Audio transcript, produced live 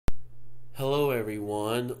Hello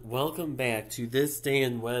everyone, welcome back to This Day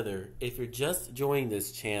in Weather. If you're just joining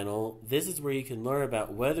this channel, this is where you can learn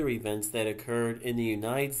about weather events that occurred in the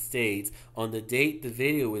United States on the date the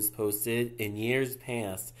video was posted in years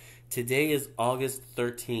past. Today is August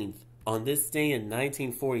 13th. On this day in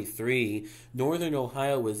 1943, northern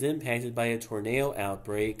Ohio was impacted by a tornado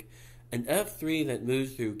outbreak. An F3 that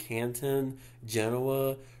moved through Canton,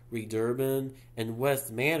 Genoa, Redurban, and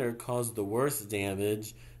West Manor caused the worst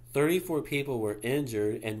damage. 34 people were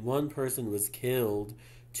injured and one person was killed.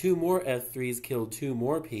 Two more F3s killed two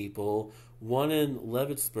more people, one in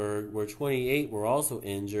Leavittsburg where 28 were also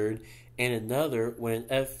injured, and another when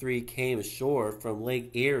an F3 came ashore from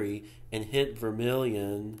Lake Erie and hit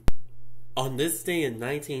Vermilion. On this day in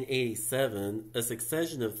 1987, a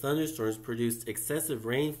succession of thunderstorms produced excessive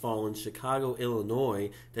rainfall in Chicago, Illinois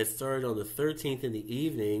that started on the 13th in the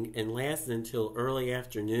evening and lasted until early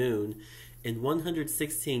afternoon. In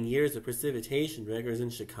 116 years of precipitation records in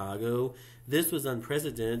Chicago, this was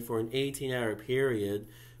unprecedented for an 18-hour period.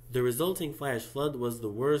 The resulting flash flood was the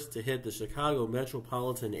worst to hit the Chicago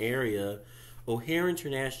metropolitan area. O'Hare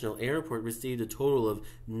International Airport received a total of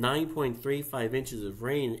 9.35 inches of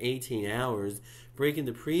rain in 18 hours, breaking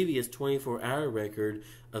the previous 24-hour record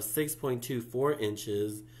of 6.24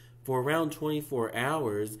 inches. For around 24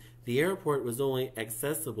 hours, the airport was only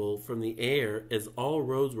accessible from the air as all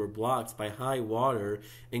roads were blocked by high water,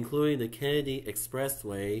 including the Kennedy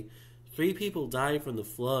Expressway. 3 people died from the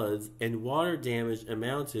floods, and water damage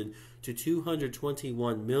amounted to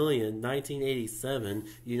 $221,1987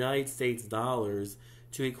 United States dollars.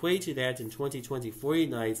 To equate to that in 2024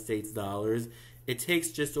 United States dollars, it takes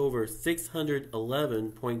just over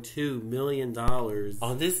 $611.2 million.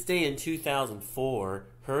 On this day in 2004,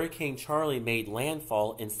 Hurricane Charlie made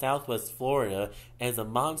landfall in southwest Florida as a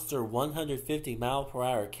monster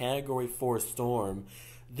 150-mile-per-hour Category 4 storm.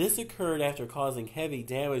 This occurred after causing heavy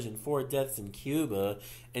damage and 4 deaths in Cuba,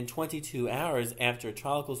 and 22 hours after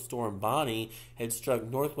Tropical Storm Bonnie had struck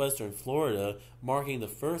northwestern Florida, marking the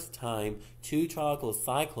first time 2 tropical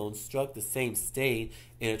cyclones struck the same state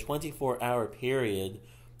in a 24-hour period.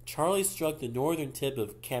 Charlie struck the northern tip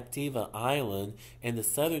of Captiva Island and the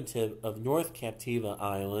southern tip of North Captiva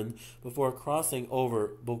Island before crossing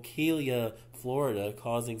over Bokeelia, Florida,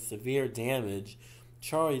 causing severe damage.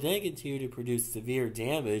 Charlie then continued to produce severe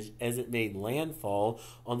damage as it made landfall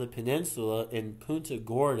on the peninsula in Punta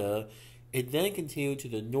Gorda. It then continued to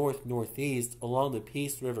the north-northeast along the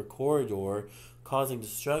Peace River corridor, causing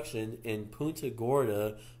destruction in Punta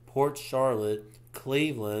Gorda, Port Charlotte,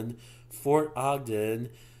 Cleveland, Fort Ogden,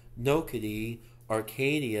 Nocatee,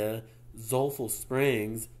 Arcadia, Zolfo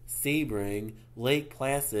Springs, Sebring, Lake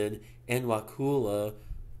Placid, and Wakulla.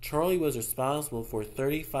 Charlie was responsible for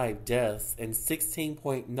 35 deaths and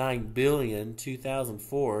 $16.9 billion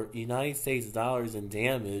 2004 United States dollars in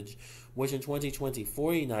damage, which in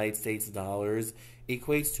 2024 United States dollars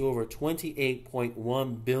equates to over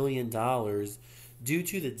 $28.1 billion. Due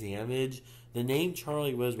to the damage, the name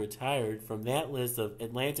Charlie was retired from that list of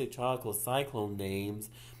Atlantic tropical cyclone names.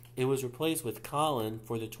 It was replaced with Colin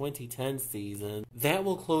for the 2010 season. That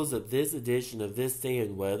will close up this edition of This Day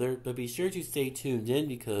in Weather, but be sure to stay tuned in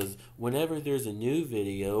because whenever there's a new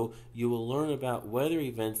video, you will learn about weather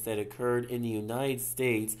events that occurred in the United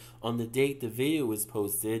States on the date the video was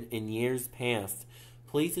posted in years past.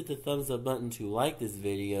 Please hit the thumbs up button to like this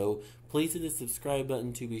video. Please hit the subscribe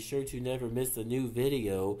button to be sure to never miss a new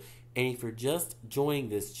video. And if you're just joining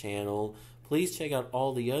this channel, please check out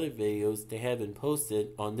all the other videos that have been posted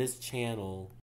on this channel.